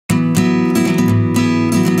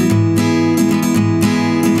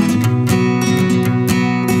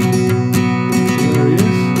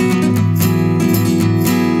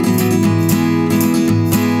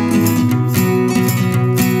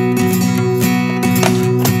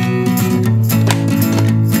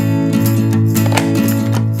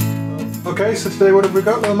so today what have we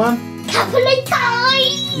got, little man? Couple of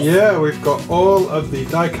toys! Yeah, we've got all of the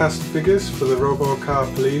die-cast figures for the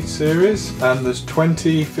RoboCar Poli series, and there's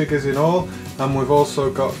 20 figures in all, and we've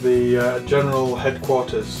also got the general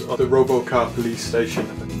headquarters of the RoboCar police station.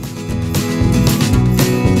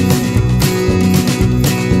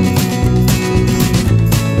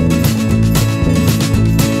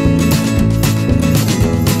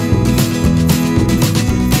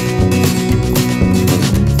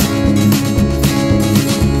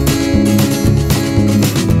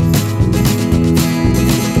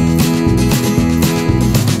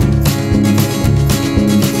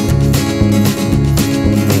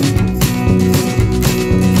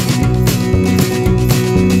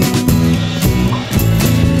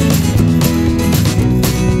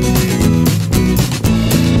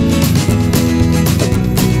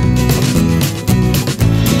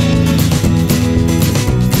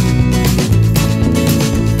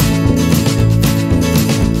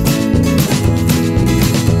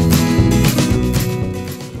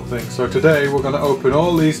 So today we're going to open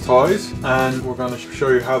all these toys and we're going to show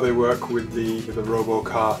you how they work with the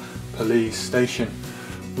RoboCar Poli station.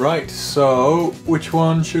 Right, so which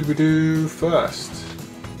one should we do first?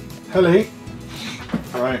 Heli?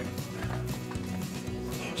 Right.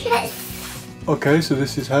 Yes! Okay, so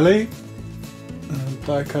this is Heli.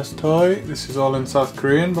 Die-cast toy. This is all in South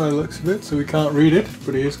Korean by the looks of it, so we can't read it,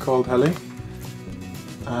 but he is called Heli.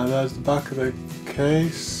 There's the back of the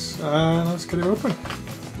case, and let's get it open.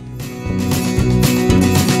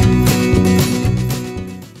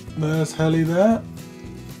 There's Heli there.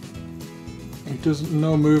 He doesn't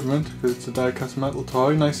know movement because it's a die-cast metal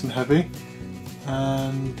toy, nice and heavy.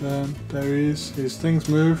 And there he is. His things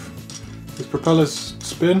move, his propellers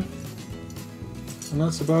spin, and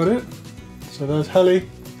that's about it. So there's Heli. Do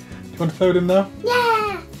you want to play with him now?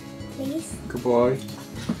 Yeah! Please. Good boy.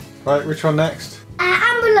 Right, which one next?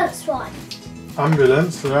 Ambulance one.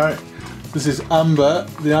 Ambulance, right. This is Amber,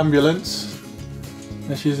 the ambulance.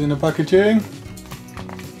 And she's in the packaging.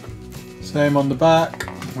 Same on the back.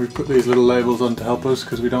 We've put these little labels on to help us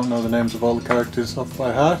because we don't know the names of all the characters off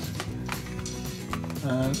by heart.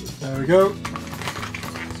 And there we go.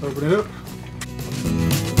 Let's open it up.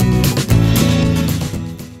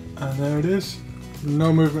 And there it is.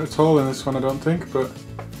 No movement at all in this one, I don't think, but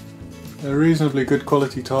they're reasonably good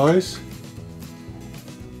quality toys.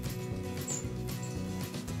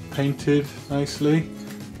 Painted nicely.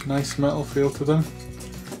 Nice metal feel to them.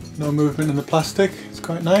 No movement in the plastic. It's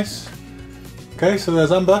quite nice. Okay, so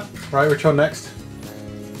there's Amber. Right, which one next?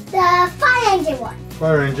 The fire engine one.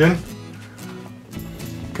 Fire engine.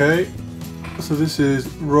 Okay, so this is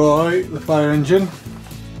Roi, the fire engine.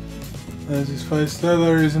 There's his face there.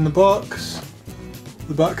 There he is in the box.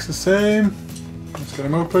 The back's the same. Let's get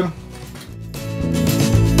him open.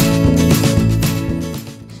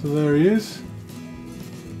 So there he is.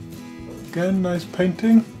 Again, nice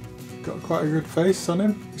painting. Got quite a good face on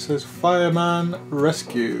him. It says Fireman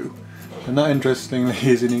Rescue. And that, interestingly,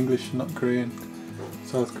 is in English, not Korean.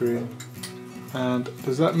 South Korean. And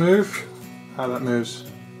does that move? Ah, that moves.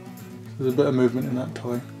 There's a bit of movement in that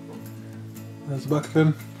toy. There's the back of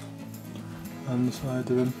him. And the side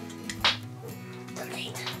of him.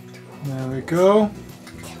 There we go.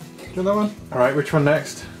 Do that one? Alright, which one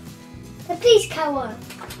next? The police car one.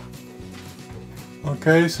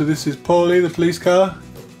 Okay, so this is Poli, the police car.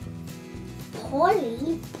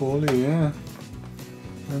 Poli? Poli, yeah.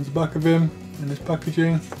 There's the back of him in his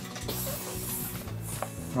packaging.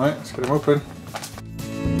 Right, let's get him open.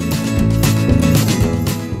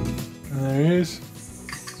 And there he is.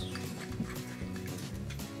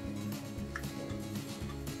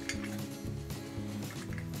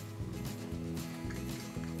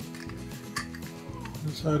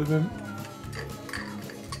 The side of him.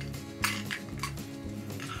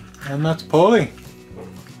 And that's Poli.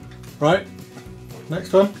 Right,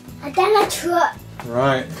 next one. And then a truck.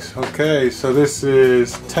 Right, okay, so this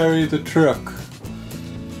is Terry the truck.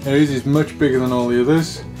 There he is, he's much bigger than all the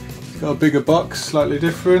others. He's got a bigger box, slightly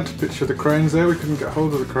different. Picture of the cranes there, we couldn't get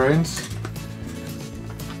hold of the cranes.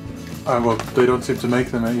 Well, they don't seem to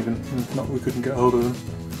make them even, if not we couldn't get hold of them.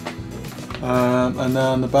 And then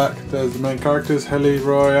on the back there's the main characters, Heli,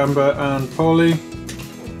 Roi, Amber and Poli.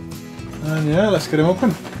 And yeah, let's get him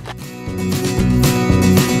open.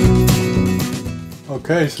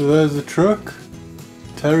 Okay, so there's the truck.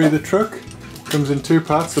 Terry the truck. Comes in two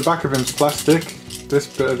parts. The back of him's plastic. This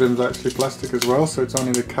bit of him's actually plastic as well, so it's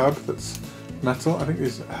only the cab that's metal. I think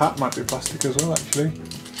his hat might be plastic as well, actually.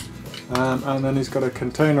 And then he's got a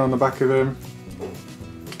container on the back of him,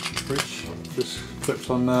 which just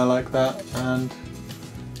clips on there like that, and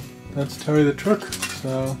that's Terry the truck.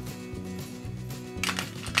 So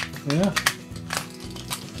Yeah.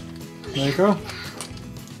 There you go.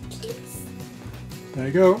 There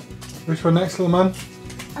you go. Which one next, little man?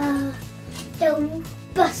 The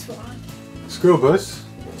bus one. School bus.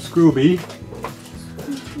 School B.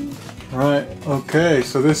 Right, okay,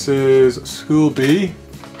 so this is School B.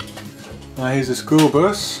 Now here's a school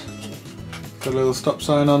bus. Got a little stop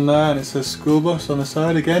sign on there and it says school bus on the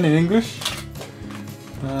side again in English.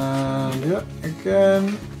 And yeah,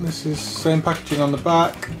 again, this is same packaging on the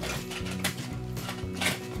back.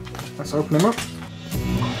 Let's open him up.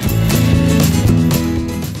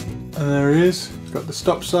 And there he is. He's got the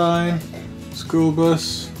stop sign, school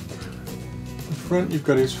bus. In front you've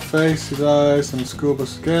got his face, his eyes, and the school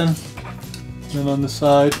bus again. And then on the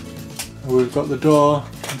side we've got the door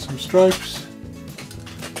and some stripes.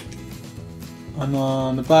 And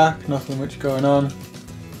on the back, nothing much going on.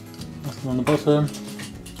 Nothing on the bottom.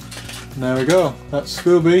 And there we go. That's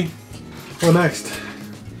School B. What next?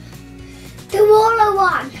 The roller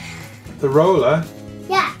one. The roller?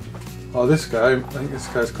 Yeah. Oh, this guy, I think this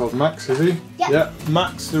guy's called Max, is he? Yeah. Yeah,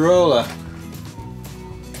 Max the roller.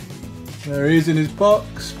 There he is in his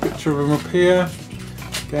box. Picture of him up here.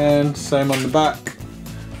 Again, same on the back.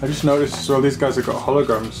 I just noticed as well these guys have got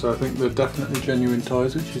holograms, so I think they're definitely genuine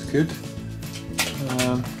toys, which is good.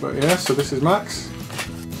 But yeah, so this is Max.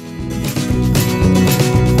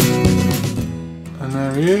 And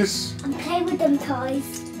there he is. And play with them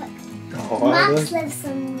toys. Oh, Max lives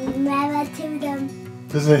some never to them.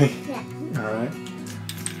 Does he? Yeah. Alright.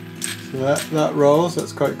 So that rolls,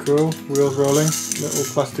 that's quite cool. Wheels rolling, little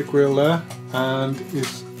plastic wheel there. And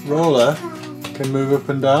his roller can move up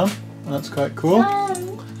and down. That's quite cool.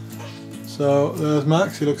 So there's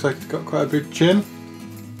Max, he looks like he's got quite a big chin.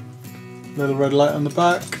 Little red light on the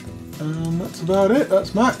back. And that's about it,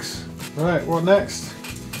 that's Max. Right, what next?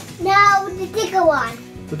 Now the digger one.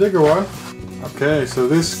 The digger one. Okay, so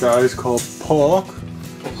this guy is called Pork.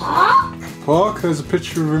 Pork? Pork, there's a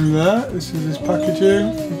picture of him there. This is his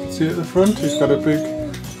packaging. You can see at the front, he's got a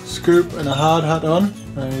big scoop and a hard hat on.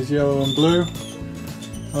 And he's yellow and blue.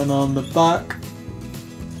 And on the back,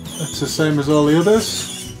 it's the same as all the others.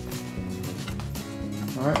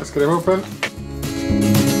 Alright, let's get him open.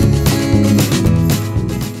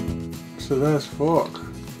 So there's Fork.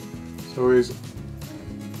 So his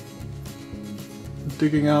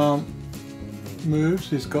digging arm moves.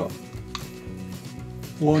 He's got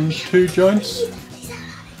 1, 2 joints. So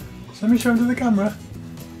let me show him to the camera.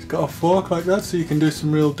 He's got a fork like that, so you can do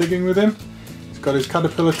some real digging with him. He's got his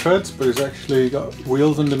caterpillar treads, but he's actually got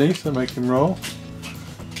wheels underneath that make him roll.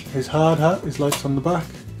 His hard hat, his lights on the back.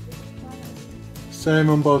 Same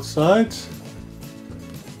on both sides.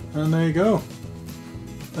 And there you go.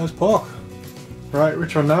 There's Pork. Right,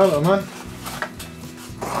 which one now, little man?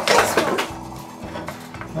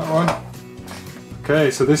 That one.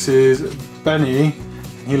 Okay, so this is Benny.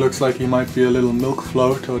 He looks like he might be a little milk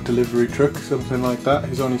float or delivery truck, something like that.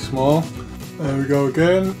 He's only small. There we go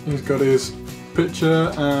again. He's got his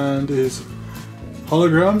picture and his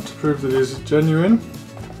hologram to prove that he's genuine.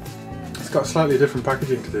 It's got slightly different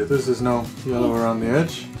packaging to the others. There's no yellow around the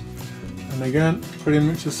edge. And again, pretty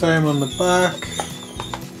much the same on the back.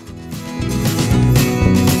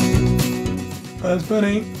 There's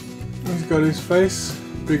Benny. He's got his face,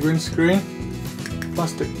 big windscreen,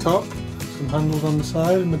 plastic top, some handles on the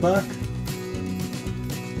side and the back.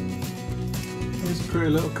 Here's a pretty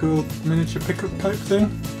little cool miniature pickup type thing.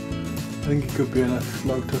 I think it could be in a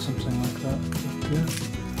float or something like that. But yeah.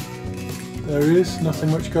 There he is, nothing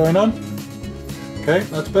much going on. Okay,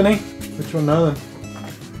 that's Benny. Which one now then?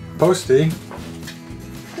 Posti.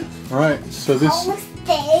 Right, so this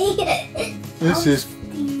is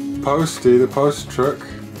Posti, the post truck.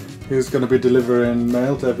 He's going to be delivering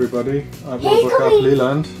mail to everybody at RoboCar Poli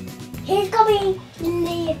land. He's going to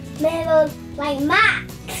be mail like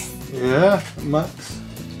Max. Yeah, Max.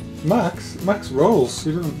 Max rolls.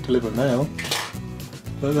 He doesn't deliver mail.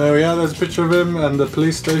 But there we are. There's a picture of him and the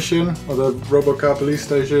police station, or the RoboCar police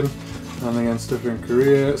station. And again, stuff in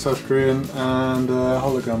Korea, South Korean, and a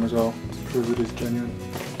hologram as well to prove it is genuine.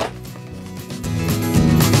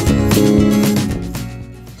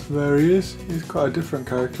 So there he is. He's quite a different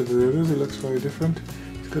character to the others. He looks very different.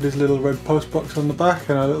 He's got his little red post box on the back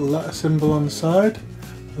and a little letter symbol on the side,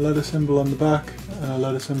 a letter symbol on the back, and a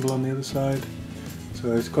letter symbol on the other side.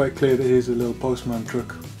 So it's quite clear that he's a little postman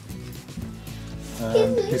truck.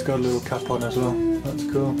 And he's got a little cap on as well. That's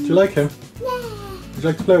cool. Do you like him? Yeah. Would you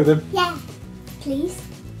like to play with him? Yeah. Please.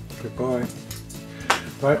 Good boy.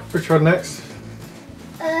 Right, which one next?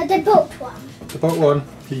 The boat one. The boat one,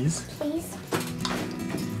 please. Please.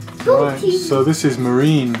 Right, so this is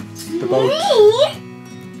Marine, the boat.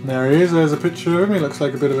 Marine? And there he is, there's a picture of him, he looks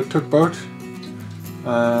like a bit of a tugboat.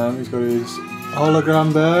 He's got his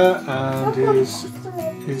hologram there and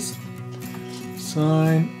his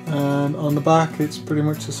sign, and on the back it's pretty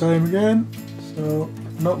much the same again, so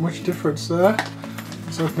not much difference there.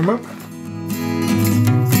 Let's open him up.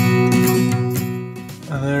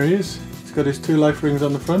 And there he is, he's got his 2 life rings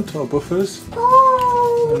on the front, or buffers.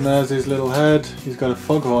 Oh. And there's his little head, he's got a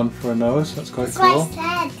foghorn for a nose, that's quite cool. That's what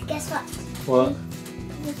I said, guess what? What?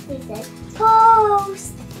 Posti said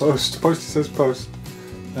post. Post, Posti says post.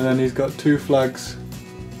 And then he's got 2 flags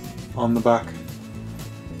on the back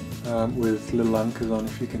with little anchors on,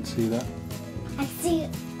 if you can see that. I see.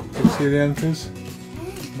 Can you see the anchors?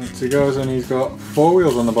 Next he goes, and he's got 4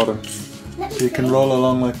 wheels on the bottom. So you can roll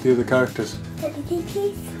along like the other characters. Let me see,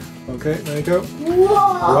 please. Okay, there you go.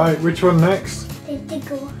 Whoa. Right, which one next? The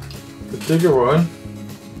digger one. The digger one?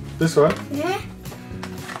 This one? Yeah.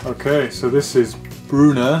 Okay, so this is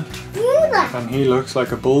Bruno, Bruno. and he looks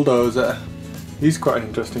like a bulldozer. He's quite an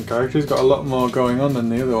interesting character, he's got a lot more going on than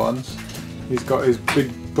the other ones. He's got his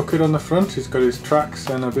big bucket on the front, he's got his tracks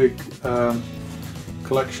and a big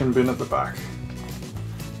collection bin at the back.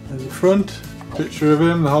 There's the front, picture of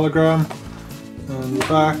him, the hologram, and the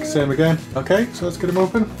back, same again. Okay, so let's get him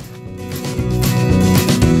open.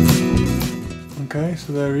 Okay,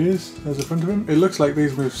 so there he is, there's the front of him. It looks like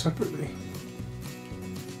these move separately.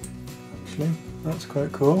 Actually, that's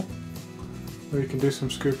quite cool. Where you can do some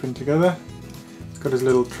scooping together. He's got his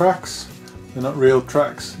little tracks. They're not real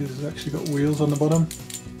tracks, he's actually got wheels on the bottom.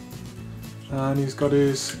 And he's got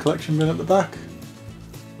his collection bin at the back,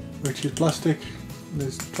 which is plastic.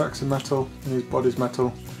 His tracks are metal, and his body's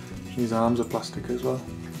metal. His arms are plastic as well,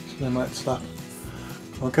 so they might slap.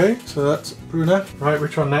 Okay, so that's Bruno. Right,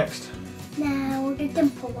 which one next? Now the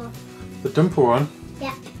Dumpu one. The Dumpu one?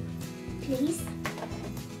 Yep. Please.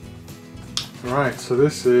 Right, so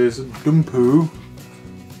this is Dumpu,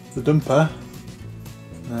 the dumper.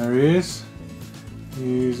 There he is.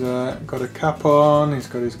 He's got a cap on, he's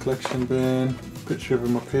got his collection bin, picture of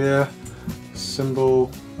him up here,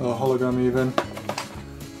 symbol, or hologram even,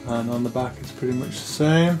 and on the back it's pretty much the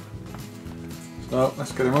same. So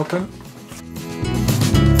let's get him open.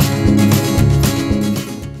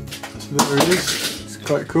 So there he is, it's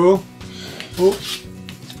quite cool. Oh,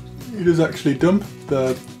 he does actually dump,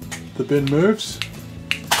 the bin moves.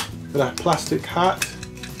 He's got a plastic hat,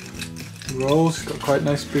 he rolls, he's got quite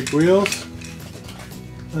nice big wheels.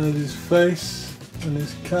 There's his face and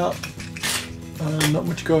his cap, and not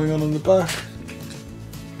much going on the back.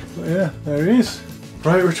 But yeah, there he is.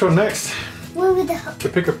 Right, which one next? One with the hook. The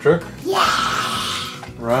pickup truck? Yeah!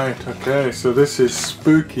 Right, okay, so this is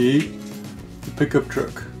Spooky, the pickup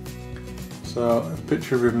truck. So, a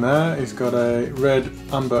picture of him there, he's got a red,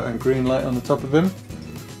 amber and green light on the top of him.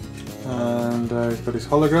 And he's got his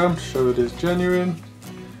hologram to show it is genuine.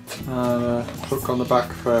 And a hook on the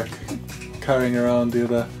back for carrying around the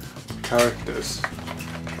other characters.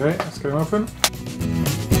 Okay, let's get him open.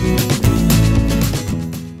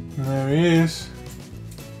 And there he is.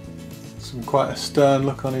 Quite a stern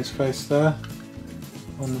look on his face there.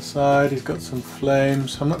 On the side he's got some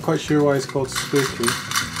flames. I'm not quite sure why he's called Spooky.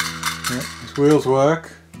 Yeah, his wheels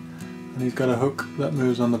work, and he's got a hook that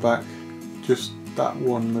moves on the back. Just that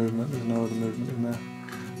one movement, there's no other movement in there.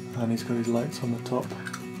 And he's got his lights on the top.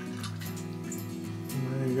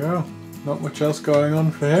 And there you go. Not much else going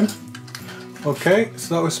on for him. Okay,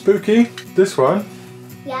 so that was Spooky. This one,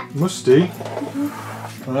 Yeah. Musty.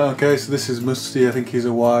 Okay, so this is Musty. I think he's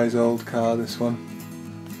a wise old car, this one.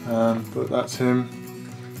 But that's him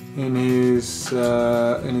in his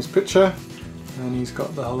picture, and he's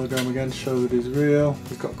got the hologram again to show that he's real.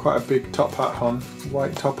 He's got quite a big top hat on,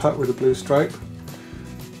 white top hat with a blue stripe.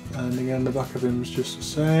 And again, the back of him is just the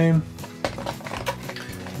same.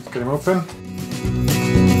 Let's get him open.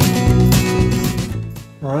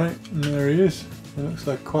 Right, and there he is. It looks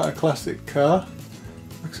like quite a classic car.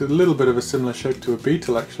 Looks a little bit of a similar shape to a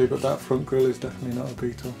Beetle actually, but that front grille is definitely not a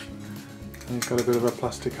Beetle. And he's got a bit of a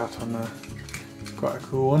plastic hat on there. It's quite a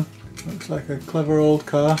cool one. Looks like a clever old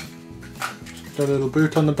car. Got a little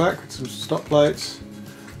boot on the back with some stoplights,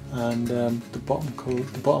 and the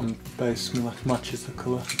bottom base matches the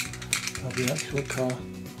colour of the actual car.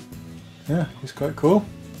 Yeah, he's quite cool.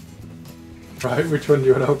 Right, which one do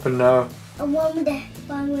you want to open now? And one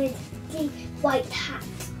with the white hat.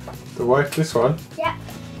 The white, this one? Yeah.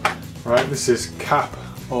 Right, this is Cap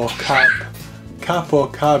or Cab. Cap or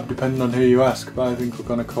Cab, depending on who you ask, but I think we're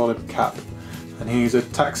going to call him Cap. And he's a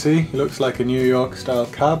taxi. He looks like a New York style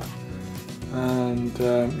cab. And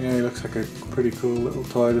yeah, he looks like a pretty cool little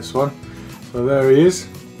toy, this one. So there he is,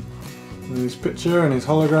 with his picture and his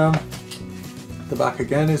hologram. The back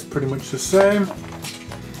again is pretty much the same.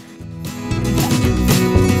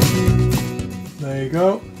 There you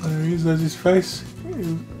go, there he is, there's his face.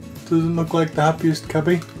 He doesn't look like the happiest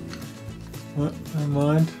cubby. But never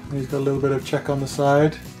mind. He's got a little bit of check on the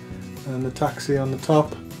side and the taxi on the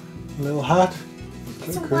top. A little hat.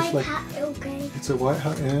 It's a white hat, okay. It's a white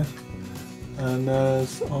hat, yeah. And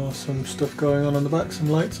there's some stuff going on the back, some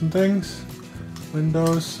lights and things.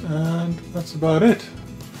 Windows, and that's about it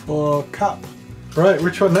for cap. Right,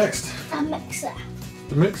 which one next? A mixer.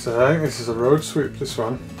 The mixer, I think this is a road sweep, this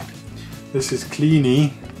one. This is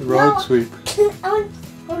Cleani, the road sweep.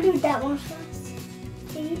 I'll do that one first,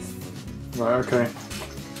 please. Right, okay.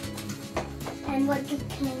 And what do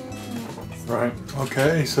Cleani next? Right,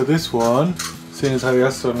 okay, so this one, seeing as how he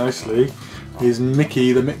has so nicely, is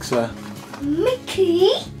Mickey the mixer. Mickey?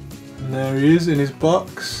 And there he is in his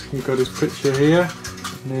box. You've got his picture here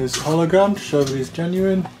and his hologram to show that he's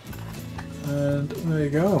genuine. And there you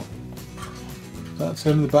go. That's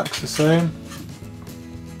him, the back's the same.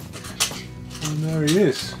 And there he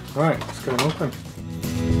is. Right, let's get him open.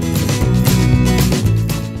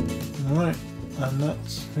 Right, and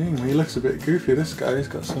that's him. He looks a bit goofy, this guy. He's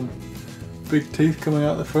got some big teeth coming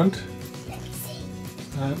out the front.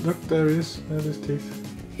 Look, there he is. There's his teeth.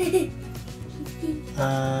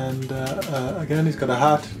 And again, he's got a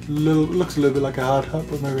hat. Looks a little bit like a hard hat,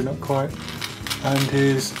 but maybe not quite. And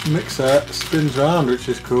his mixer spins round, which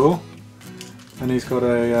is cool. And he's got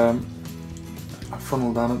a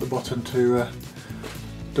funnel down at the bottom to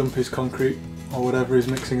dump his concrete or whatever he's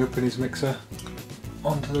mixing up in his mixer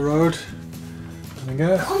onto the road. And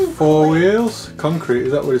again, 4 wheels. Concrete,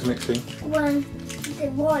 is that what he's mixing? One,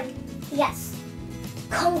 yes.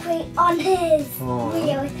 Concrete on his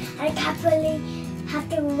wheels, and I can't really have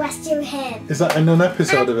to rescue him. Is that in an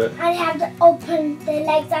episode of it? I have to open the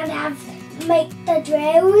legs and have to make the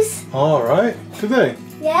drills. Alright, do they?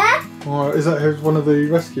 Yeah? Or is that one of the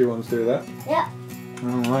rescue ones do that? Yeah.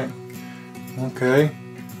 Alright. Okay.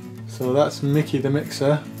 So that's Mickey the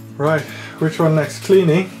mixer. Right, which one next?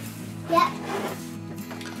 Cleani? Yeah.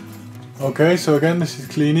 Okay, so again this is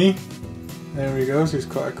Cleani. There he goes, he's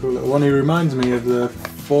quite a cool little one. He reminds me of the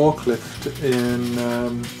forklift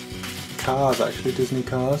in Cars, actually, Disney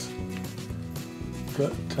Cars.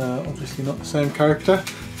 But obviously not the same character.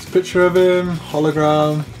 It's a picture of him,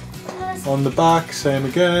 hologram on the back, same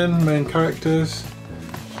again, main characters.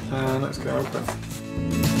 And let's get open.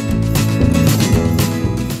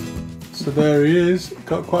 So there he is,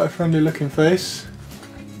 got quite a friendly looking face.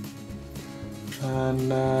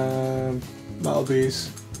 And that'll be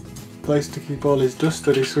his place to keep all his dust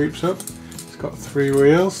that he sweeps up. It's got 3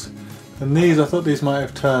 wheels, and these, I thought these might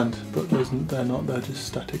have turned, but they're not, they're just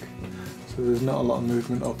static. So there's not a lot of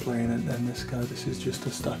movement or playing in this guy, this is just a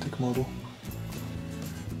static model.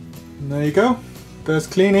 And there you go, there's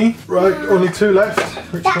Cleani. Right, only 2 left.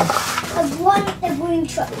 Which one? The green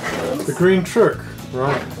truck. The green truck,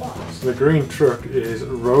 right. So the green truck is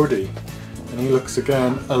Rodi, and he looks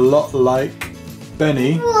again a lot like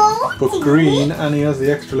Benny, but green, and he has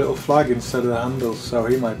the extra little flag instead of the handles, so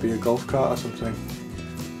he might be a golf cart or something.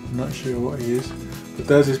 I'm not sure what he is. But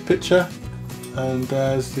there's his picture, and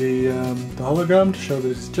there's the hologram to show that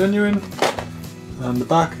it's genuine. And the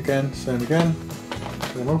back again, same again.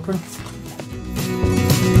 Get them open.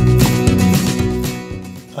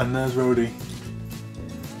 And there's Rodi.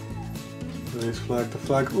 With his flag. The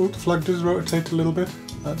flag does rotate a little bit.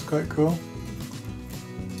 That's quite cool.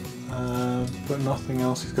 But nothing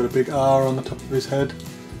else. He's got a big R on the top of his head.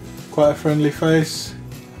 Quite a friendly face.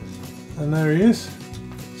 And there he is.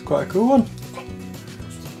 It's quite a cool one.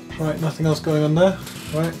 Right, nothing else going on there.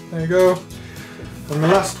 Right, there you go. And the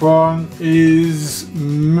last one is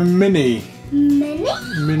Minnie.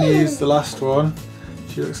 Minnie is the last one.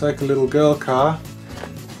 She looks like a little girl car.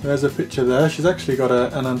 There's a picture there. She's actually got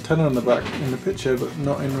an antenna on the back in the picture, but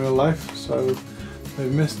not in real life, so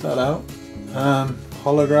they've missed that out.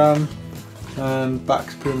 Hologram, and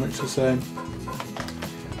back's pretty much the same.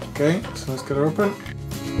 Okay, so let's get her open.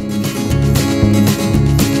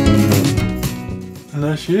 And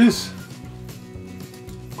there she is.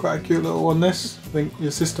 Quite a cute little one, this. I think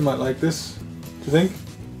your sister might like this. Do you think?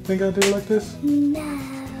 Think I do like this? No.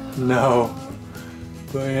 No.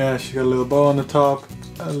 But yeah, she got a little bow on the top,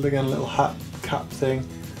 and again a little hat cap thing,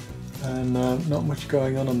 and not much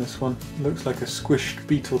going on this one. Looks like a squished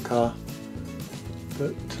beetle car.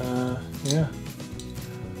 But yeah.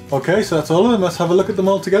 Okay, so that's all of them. Let's have a look at them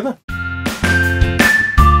all together.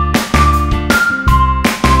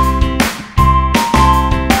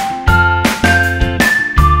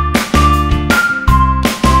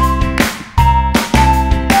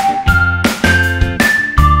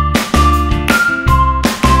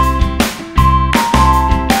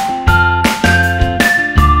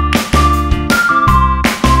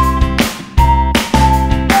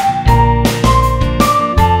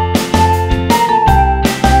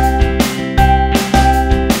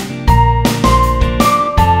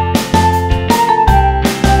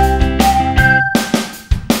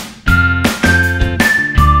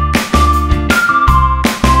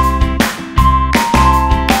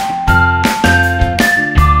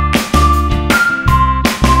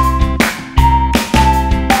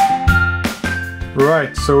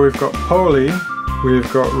 so we've got Poli, we've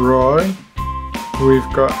got Roi,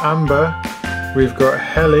 we've got Amber, we've got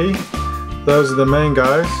Heli, those are the main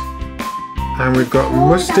guys, and we've got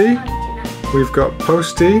Musty, we've got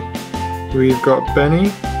Posti, we've got Benny,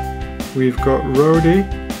 we've got Rody,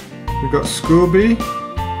 we've got Scooby,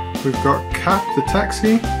 we've got Cap the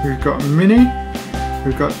taxi, we've got Minnie,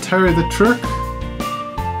 we've got Terry the truck,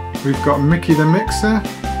 we've got Mickey the mixer,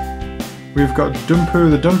 we've got Dumpu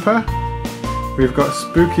the dumper, we've got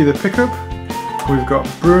Spooky the pickup, we've got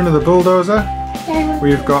Bruno the bulldozer,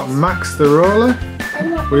 we've got Max the roller,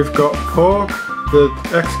 we've got Pork the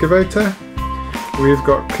excavator, we've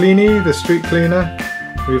got Cleani the street cleaner,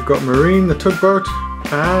 we've got Marine the tugboat,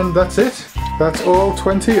 and that's it. That's all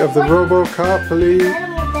 20 of the RoboCar Poli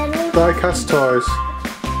die-cast toys.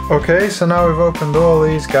 Okay, so now we've opened all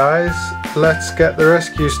these guys. Let's get the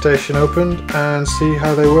rescue station opened and see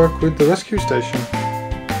how they work with the rescue station.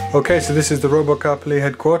 Okay, so this is the RoboCar Poli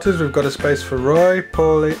headquarters. We've got a space for Roi,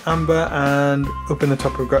 Poli, Amber, and up in the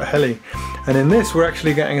top we've got Heli. And in this we're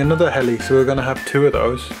actually getting another Heli, so we're going to have 2 of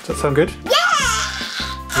those. Does that sound good?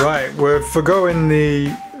 Yeah! Right, we're forgoing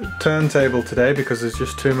the turntable today because there's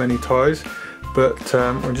just too many toys. But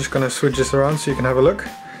we're just going to switch this around so you can have a look.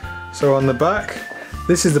 So on the back,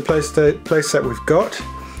 this is the play set we've got.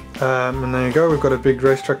 And there you go, we've got a big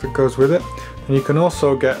racetrack that goes with it. And you can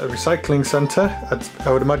also get a recycling centre.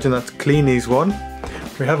 I would imagine that's Cleani's one.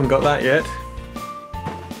 We haven't got that yet.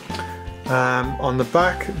 On the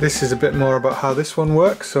back, this is a bit more about how this one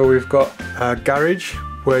works. So we've got a garage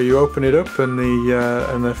where you open it up and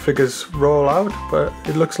the figures roll out, but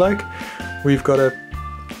it looks like. We've got a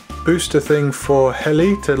booster thing for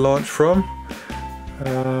Heli to launch from.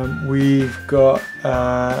 We've got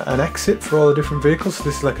an exit for all the different vehicles, so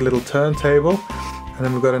this is like a little turntable, and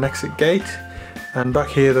then we've got an exit gate, and back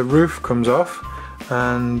here the roof comes off,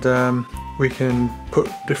 and we can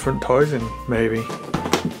put different toys in maybe.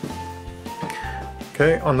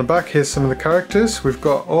 Okay, on the back here's some of the characters. We've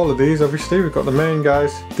got all of these, obviously. We've got the main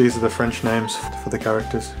guys. These are the French names for the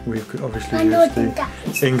characters. We've obviously used the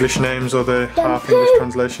English names or the half English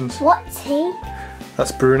translations. What's he?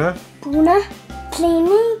 That's Bruno. Bruno,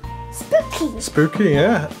 Cleani, Spooky. Spooky,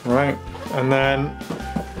 yeah. Right, and then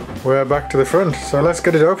we're back to the front. So let's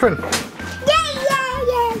get it open. Yeah.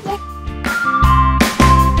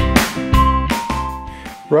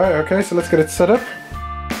 Right, okay, so let's get it set up.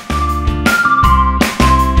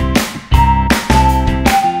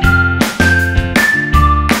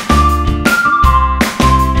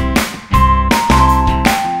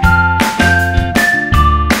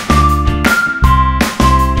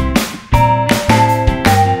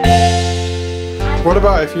 What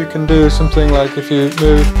about if you can do something like if you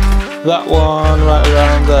move that one right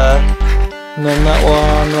around there, and then that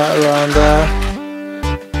one right around there,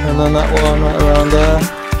 and then that one right around there.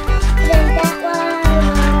 Then that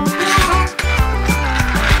one.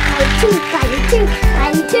 Fire two.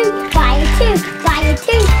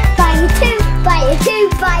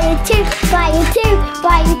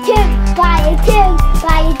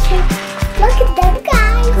 Look at them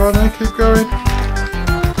guys. Go on then, keep going.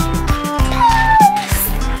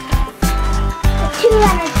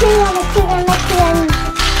 Two.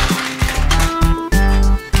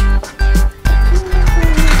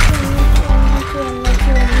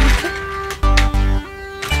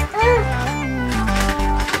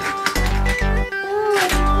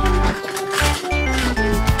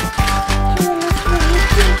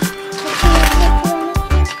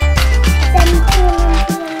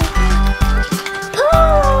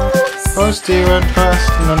 Posti went past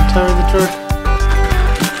and then Terry the truck.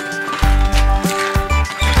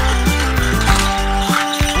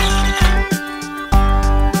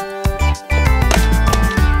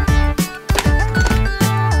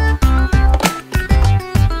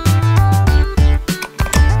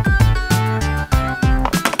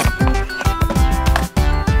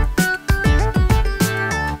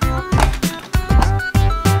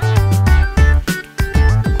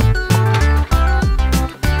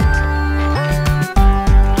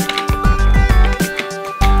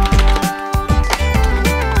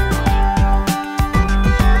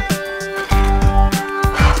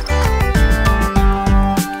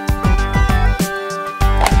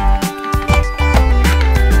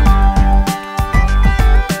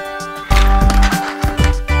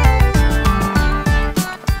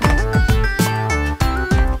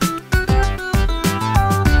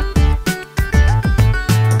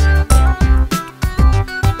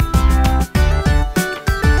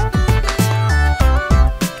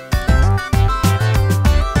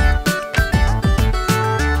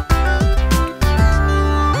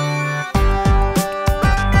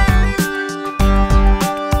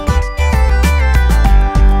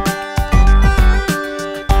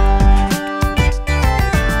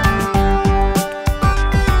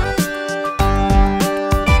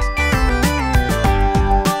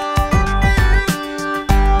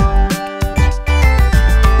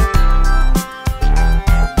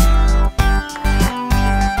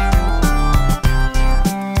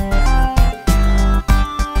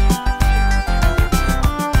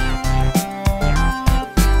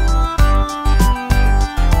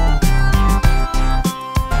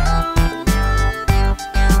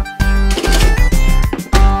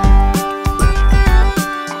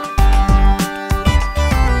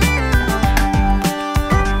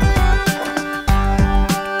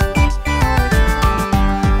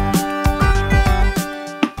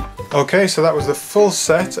 Okay, so that was the full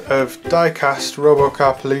set of die-cast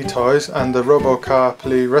RoboCar Poli toys and the RoboCar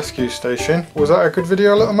Poli rescue station. Was that a good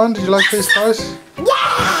video, little man? Did you like these toys?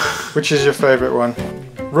 Yeah! Which is your favourite one?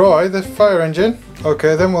 Roy, the fire engine.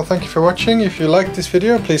 Okay then, well thank you for watching. If you liked this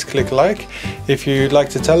video, please click like. If you'd like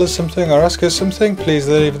to tell us something or ask us something, please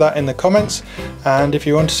leave that in the comments. And if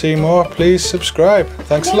you want to see more, please subscribe.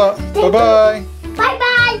 Thanks a lot. Bye bye.